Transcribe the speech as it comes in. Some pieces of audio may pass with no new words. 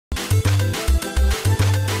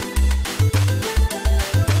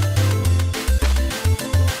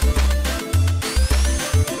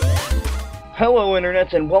Hello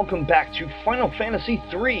internets and welcome back to Final Fantasy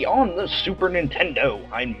III on the Super Nintendo.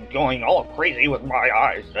 I'm going all crazy with my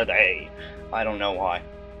eyes today. I don't know why.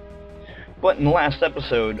 But in the last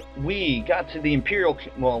episode, we got to the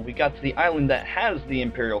island that has the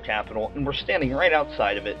Imperial capital, and we're standing right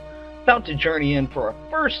outside of it, about to journey in for our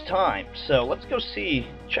first time. So let's go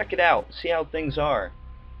check it out, see how things are.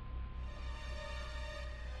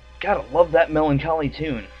 Gotta love that melancholy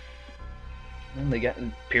tune. And it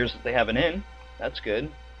appears that they have an inn. That's good.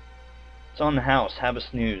 It's on the house. Have a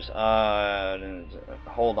snooze.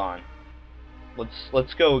 Hold on.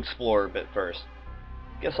 Let's go explore a bit first.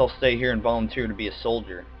 Guess I'll stay here and volunteer to be a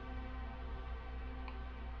soldier.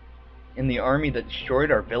 In the army that destroyed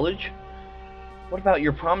our village? What about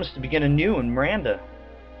your promise to begin anew in Miranda?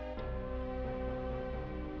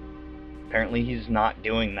 Apparently he's not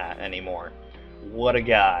doing that anymore. What a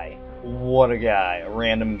guy. What a guy. A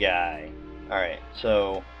random guy. Alright,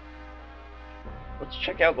 so let's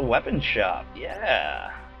check out the weapons shop.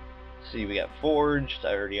 Yeah. Let's see, we got forged.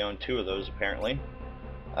 I already own 2 of those apparently.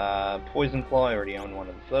 Poison Claw, I already own 1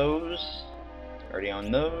 of those. Already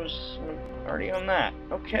own those. Already own that.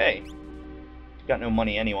 Okay. Got no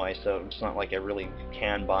money anyway, so it's not like I really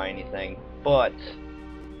can buy anything. But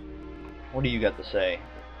what do you got to say?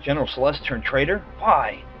 General Celeste turned traitor?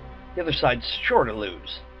 Why? The other side's sure to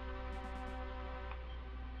lose.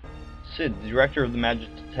 Sid, the director of the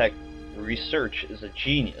Magitek research, is a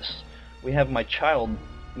genius. We gave my child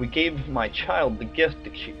the gift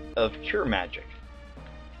of cure magic.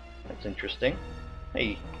 That's interesting.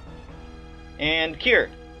 Hey. And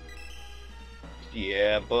cured.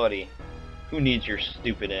 Yeah, buddy. Who needs your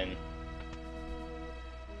stupid inn?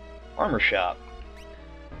 Armor shop.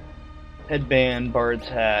 Headband, bard's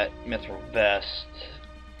hat, mithril vest.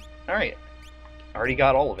 Alright. Already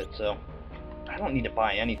got all of it, so I don't need to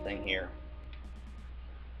buy anything here.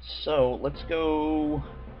 So let's go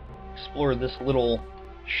explore this little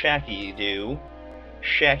shacky-do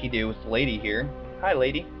with the lady here. Hi,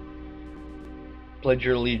 lady. Pledge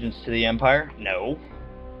your allegiance to the Empire? No.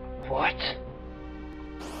 What?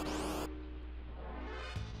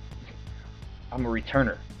 I'm a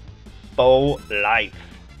returner. Faux life.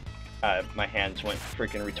 My hands went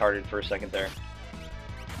freaking retarded for a second there.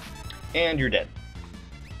 And you're dead.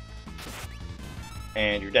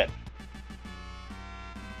 And you're dead.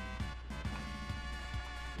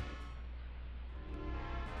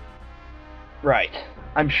 Right.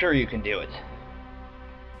 I'm sure you can do it.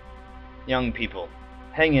 Young people,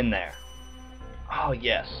 hang in there. Oh,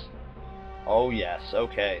 yes. Oh, yes.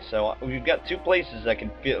 Okay, so we've got 2 places that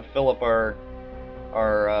can fill up our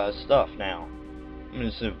stuff now. I'm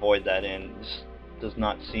going to avoid that inn. This does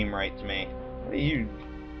not seem right to me. What are you...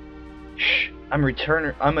 Shh. I'm a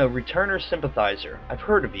returner sympathizer. I've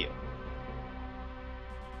heard of you.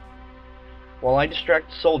 While I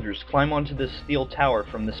distract the soldiers, climb onto this steel tower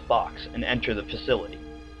from this box and enter the facility.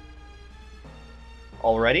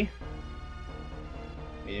 All ready?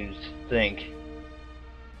 You just think.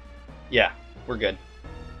 Yeah, we're good.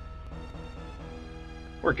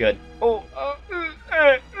 We're good. Oh,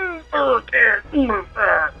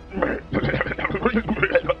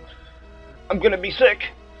 I'm gonna be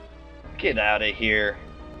sick. Get out of here.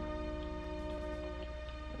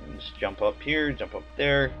 Just jump up here, jump up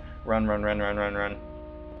there. Run. Gonna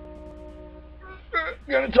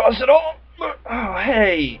toss it all. Oh,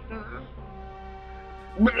 hey.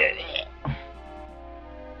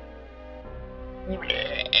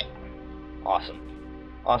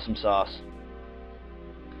 Awesome sauce.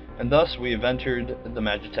 And thus we have entered the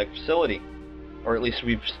Magitek facility. Or at least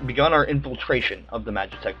we've begun our infiltration of the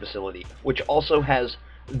Magitek facility, which also has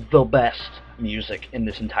the best music in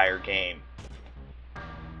this entire game.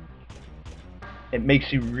 It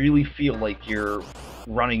makes you really feel like you're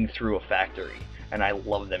running through a factory, and I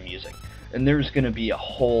love the music. And there's going to be a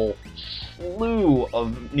whole slew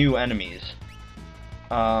of new enemies.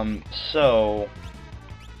 So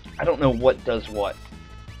I don't know what does what.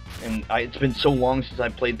 And it's been so long since I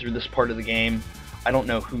played through this part of the game, I don't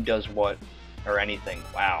know who does what or anything.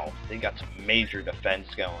 Wow, they got some major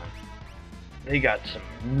defense going. They got some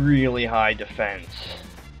really high defense.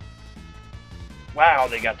 Wow,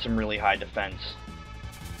 they got some really high defense.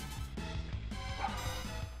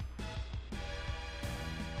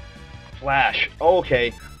 Flash.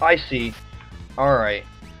 Okay, I see. Alright.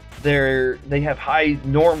 They have high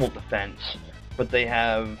normal defense, but they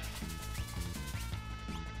have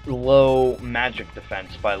low magic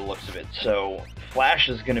defense by the looks of it. So Flash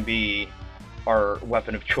is going to be our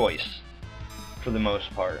weapon of choice for the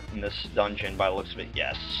most part in this dungeon by the looks of it.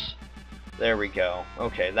 Yes. There we go.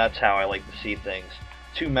 Okay, that's how I like to see things.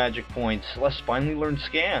 2 magic points. Celeste finally learned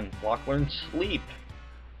Scan. Locke learned Sleep.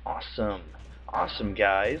 Awesome. Awesome,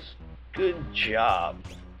 guys. Good job.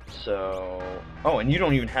 So... Oh, and you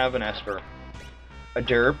don't even have an Esper. A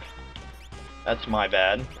derp. That's my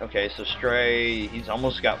bad. Okay, so Stray, he's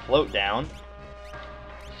almost got Float down.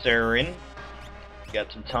 Siren.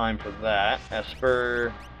 Got some time for that.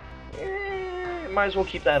 Esper... might as well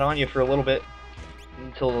keep that on you for a little bit.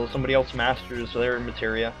 Until somebody else masters their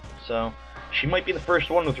materia. So, she might be the first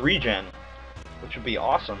one with regen. Which would be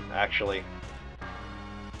awesome, actually.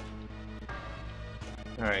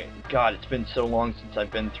 Alright, God, it's been so long since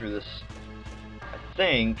I've been through this. I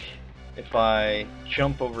think if I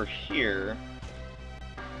jump over here,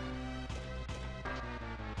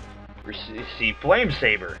 receive Flame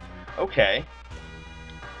Saber. Okay.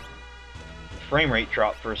 Frame rate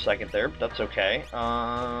dropped for a second there, but that's okay.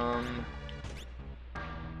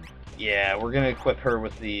 Yeah, we're gonna equip her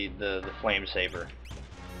with the Flame Saber.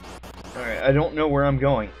 Alright, I don't know where I'm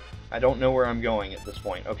going. I don't know where I'm going at this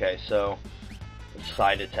point. Okay, so...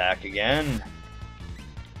 Side attack again.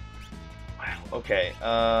 Wow, okay.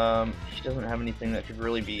 He doesn't have anything that could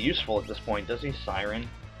really be useful at this point, does he? Siren?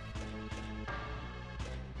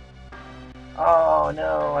 Oh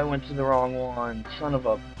no, I went to the wrong one. Son of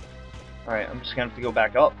a... Alright, I'm just gonna have to go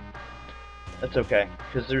back up. That's okay,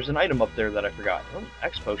 because there's an item up there that I forgot. Oh,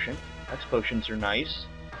 X Potion. X Potions are nice.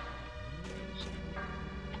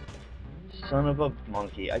 Son of a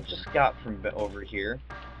monkey. I just got from over here.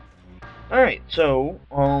 Alright, so,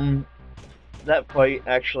 that fight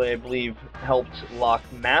actually, I believe, helped Locke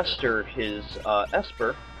master his,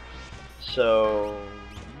 Esper. So,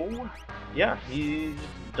 yeah, he's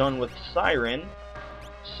done with Siren.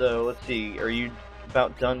 So, let's see, are you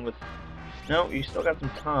about done with... No, you still got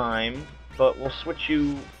some time, but we'll switch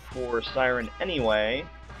you for Siren anyway.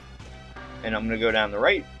 And I'm gonna go down the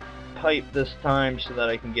right pipe this time so that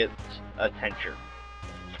I can get a Tenture.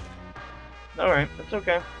 Alright, that's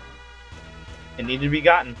okay. It needed to be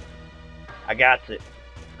gotten. I got it.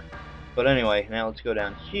 But anyway, now let's go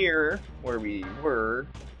down here where we were.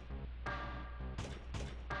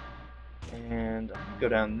 And I'm gonna go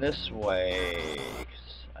down this way,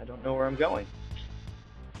 'cause I don't know where I'm going.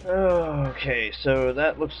 Okay, so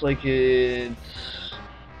that looks like it's...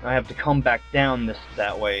 I have to come back down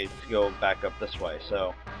that way to go back up this way,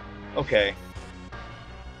 so... Okay.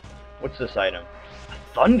 What's this item?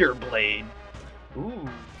 A Thunderblade! Ooh.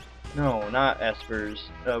 No, not Espers.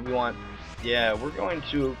 We want... Yeah, we're going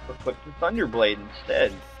to equip the Thunderblade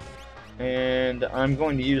instead. And I'm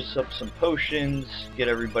going to use up some potions, get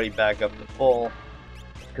everybody back up to full.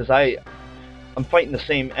 Because I'm fighting the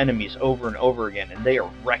same enemies over and over again, and they are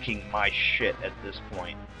wrecking my shit at this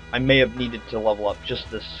point. I may have needed to level up just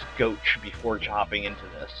the Scotch before hopping into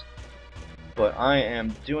this. But I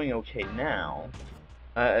am doing okay now.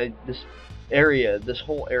 This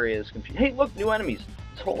whole area is confusing. Hey, look, new enemies!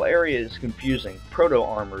 This whole area is confusing.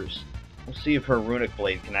 Proto-armors. We'll see if her runic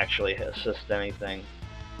blade can actually assist anything.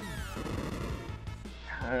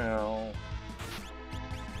 Oh.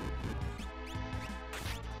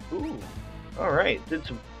 Ooh. Alright, did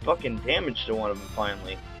some fucking damage to one of them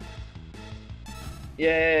finally.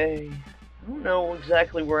 Yay. I don't know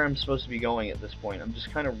exactly where I'm supposed to be going at this point. I'm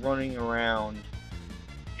just kind of running around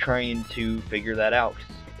trying to figure that out.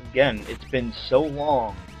 'Cause, again, it's been so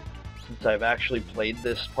long since I've actually played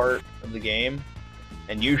this part of the game,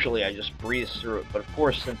 and usually I just breeze through it, but of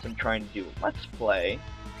course since I'm trying to do a Let's Play,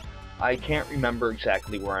 I can't remember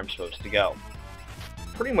exactly where I'm supposed to go.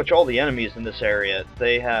 Pretty much all the enemies in this area,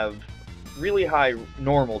 they have really high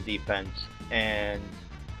normal defense and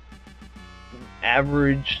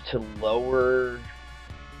average to lower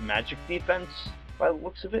magic defense by the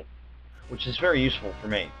looks of it, which is very useful for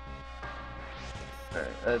me. Alright,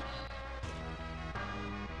 that's...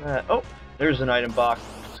 oh, there's an item box.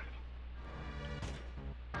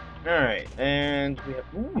 Alright, and we have...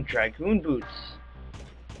 Ooh, Dragoon Boots.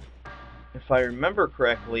 If I remember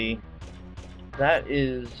correctly, that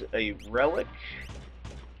is a relic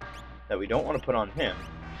that we don't want to put on him.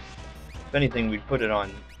 If anything, we'd put it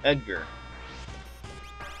on Edgar.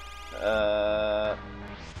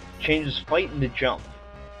 Changes fight into jump,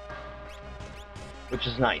 which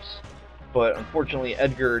is nice. But unfortunately,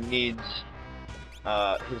 Edgar needs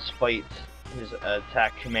his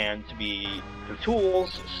attack command to be for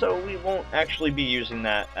tools, so we won't actually be using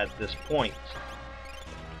that at this point.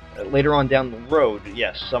 Later on down the road,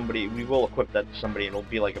 yes, we will equip that to somebody, and it'll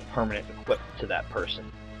be like a permanent equip to that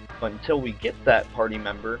person. But until we get that party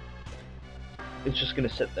member, it's just gonna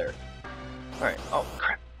sit there. Alright, oh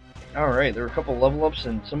crap. Alright, there were a couple level ups,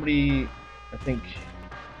 and somebody, I think,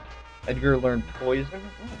 Edgar learned poison.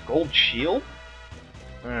 Oh, gold shield?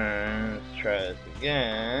 Let's try this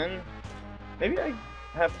again. Maybe I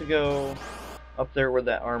have to go up there where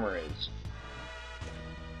that armor is.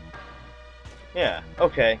 Yeah,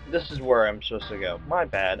 okay, this is where I'm supposed to go. My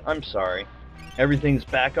bad, I'm sorry. Everything's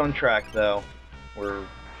back on track, though. We're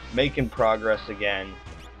making progress again.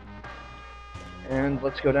 And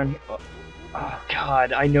let's go down here. Oh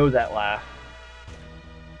God, I know that laugh.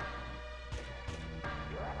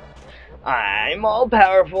 I'm all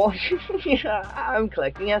powerful. I'm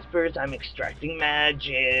collecting Espers, I'm extracting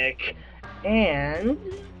magic, and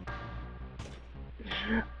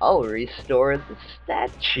I'll restore the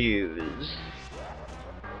statues.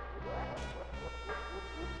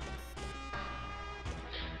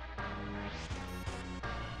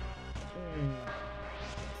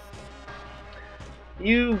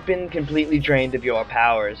 You've been completely drained of your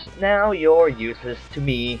powers. Now you're useless to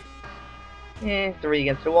me. Throw you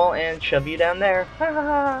against the wall and shove you down there. Ha ha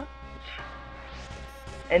ha.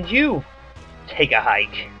 And you, take a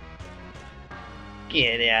hike.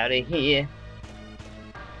 Get out of here.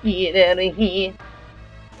 Get out of here.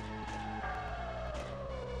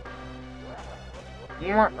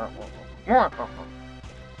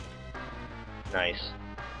 Nice.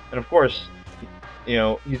 And of course, you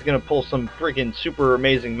know, he's gonna pull some freaking super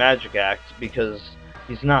amazing magic act because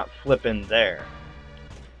he's not flipping there.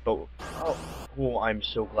 But oh, I'm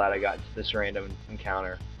so glad I got to this random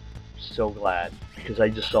encounter. So glad, because I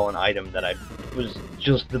just saw an item that I was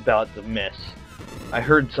just about to miss. I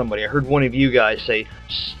heard one of you guys say,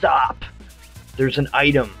 "Stop! There's an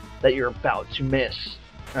item that you're about to miss."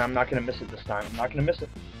 And I'm not gonna miss it this time. I'm not gonna miss it.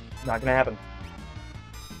 It's not gonna happen.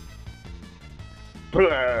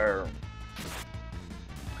 Blur.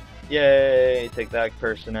 Yay! Take that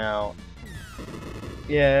person out.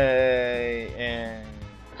 Yay! And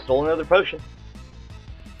stole another potion.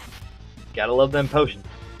 Gotta love them potions.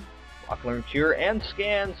 Lock, learn, cure, and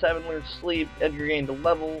scan. 7 learn, sleep. Edgar gained a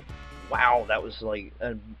level. Wow, that was like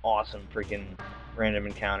an awesome freaking random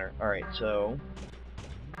encounter. Alright, so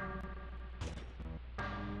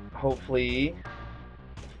hopefully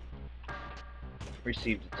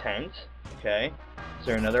received a tent. Okay. Is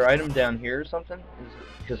there another item down here or something?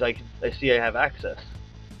 Because I see I have access.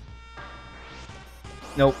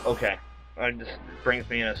 Nope, okay. It just brings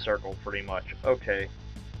me in a circle pretty much. Okay.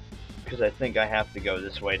 Because I think I have to go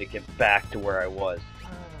this way to get back to where I was.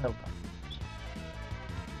 No.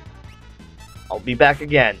 I'll be back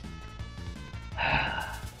again.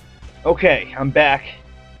 Okay, I'm back.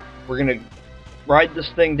 We're gonna ride this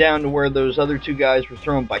thing down to where those other 2 guys were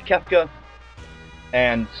thrown by Kefka.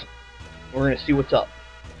 And we're gonna see what's up.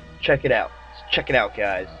 Check it out. Let's check it out,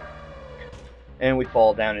 guys. And we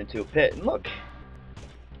fall down into a pit. And look,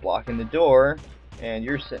 blocking the door, and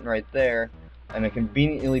you're sitting right there, and a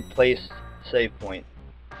conveniently placed save point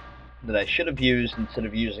that I should have used instead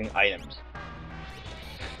of using items.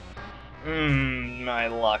 My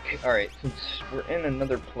luck. Alright, since we're in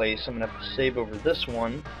another place, I'm gonna have to save over this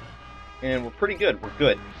one, and we're pretty good. We're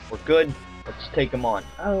good. We're good. Let's take them on.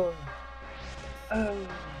 Oh.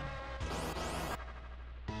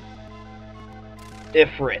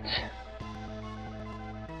 Ifrit.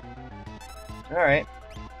 Alright.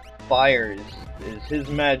 Fire is his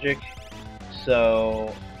magic,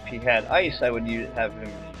 so if he had ice, I would have him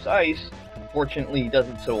use ice. Unfortunately, he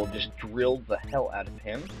doesn't, so we'll just drill the hell out of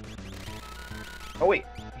him. Oh wait,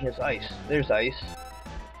 he has ice. There's ice.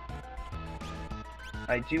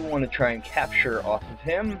 I do want to try and capture off of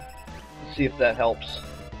him. Let's see if that helps.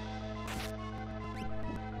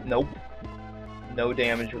 Nope. No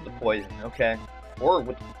damage with the poison. Okay. Or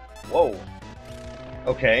with... Whoa.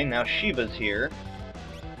 Okay, now Shiva's here.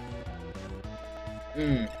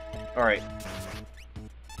 Alright.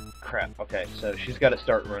 Crap. Okay, so she's got to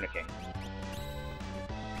start runicking.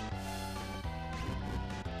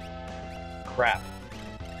 Crap.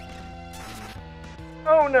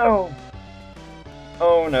 Oh no!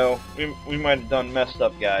 Oh no. We might have done messed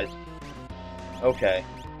up, guys. Okay.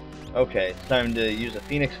 Okay, it's time to use a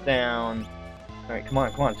Phoenix down. Alright, come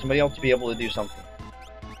on, come on. Somebody else be able to do something.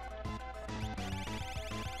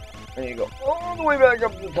 There you go. All the way back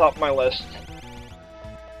up to the top of my list.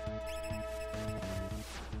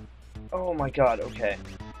 Oh my god, okay.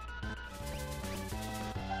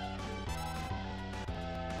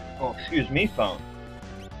 Oh, excuse me, phone.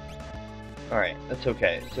 Alright, that's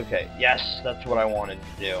okay, it's okay. Yes, that's what I wanted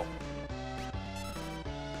to do.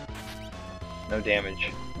 No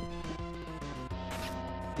damage.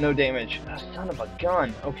 No damage. Ah, son of a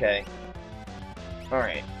gun. Okay.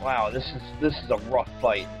 Alright, wow, this is a rough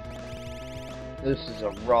fight. This is a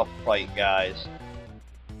rough fight, guys.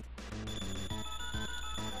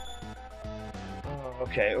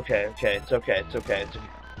 Okay, it's okay.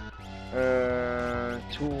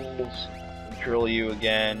 Tools, drill you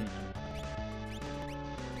again.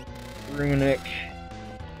 Runic.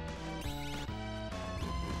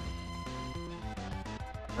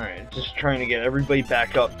 Alright, just trying to get everybody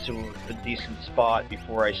back up to a decent spot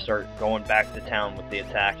before I start going back to town with the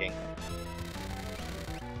attacking.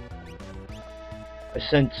 I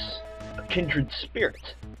sense a kindred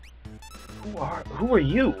spirit. Who are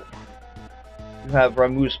you? You have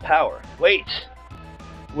Ramuh's power. Wait!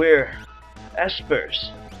 We're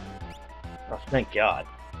Espers. Oh, thank God.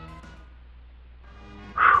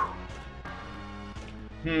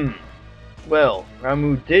 Well,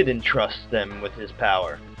 Ramuh did entrust them with his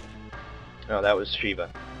power. Oh, that was Shiva.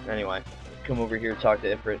 Anyway, come over here to talk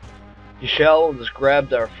to Ifrit. Yishel has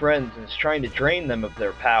grabbed our friends and is trying to drain them of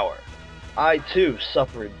their power. I, too,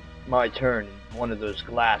 suffered my turn in one of those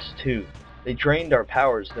glass tubes. They drained our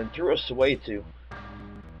powers, then threw us away too.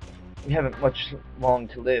 We haven't much long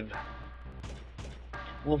to live.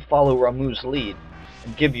 We'll follow Ramuh's lead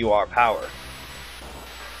and give you our power.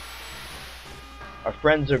 Our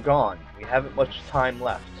friends are gone. We haven't much time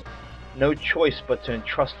left. No choice but to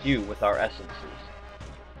entrust you with our essences.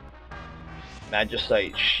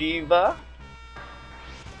 Magicite Shiva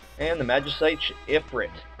and the Magicite Ifrit.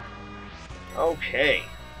 Okay,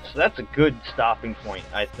 so that's a good stopping point,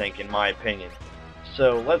 I think, in my opinion.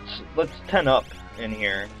 So let's tent up in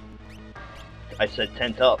here. I said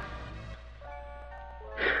tent up.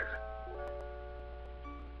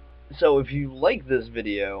 So if you like this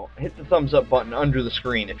video, hit the thumbs up button under the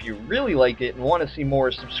screen. If you really like it and want to see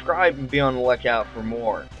more, subscribe and be on the lookout for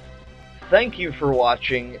more. Thank you for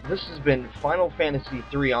watching. This has been Final Fantasy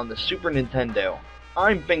III on the Super Nintendo.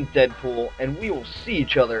 I'm Pink Deadpool, and we will see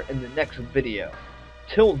each other in the next video.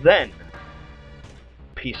 Till then,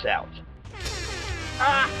 peace out.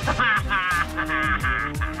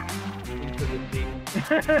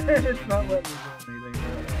 It's not letting me do anything.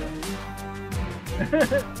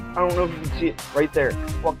 I don't know if you can see it right there.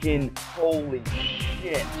 Fucking holy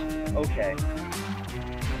shit. Okay.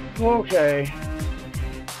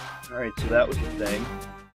 Alright, so that was the thing.